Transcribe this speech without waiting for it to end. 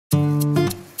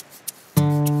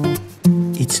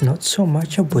It's not so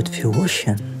much about the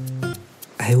ocean.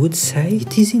 I would say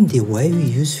it is in the way we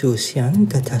use the ocean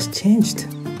that has changed.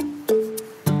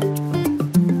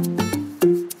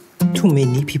 Too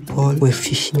many people were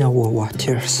fishing our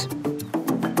waters.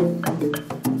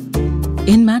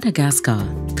 In Madagascar,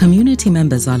 community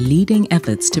members are leading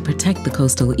efforts to protect the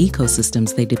coastal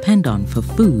ecosystems they depend on for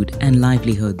food and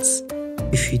livelihoods.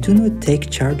 If we do not take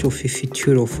charge of the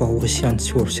future of our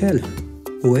oceans ourselves,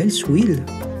 who else will?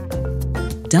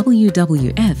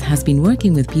 WWF has been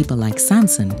working with people like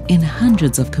Samson in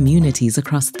hundreds of communities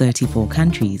across 34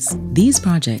 countries. These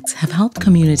projects have helped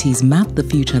communities map the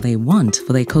future they want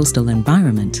for their coastal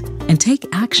environment and take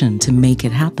action to make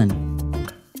it happen.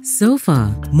 So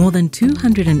far, more than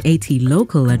 280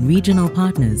 local and regional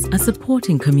partners are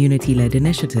supporting community-led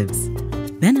initiatives,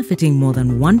 benefiting more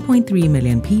than 1.3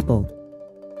 million people.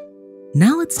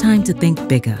 Now it's time to think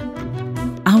bigger.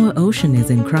 Our ocean is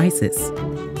in crisis,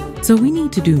 so we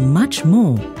need to do much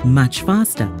more, much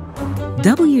faster.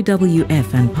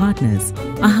 WWF and partners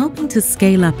are helping to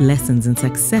scale up lessons and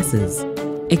successes,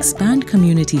 expand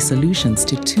community solutions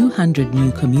to 200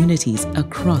 new communities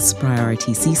across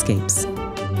priority seascapes,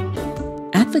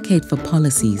 advocate for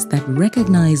policies that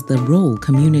recognize the role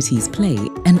communities play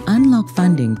and unlock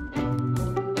funding,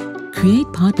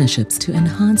 create partnerships to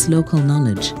enhance local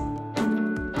knowledge.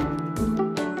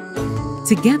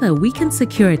 Together, we can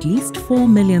secure at least 4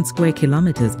 million square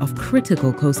kilometers of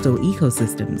critical coastal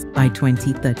ecosystems by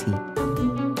 2030.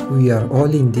 We are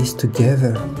all in this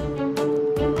together.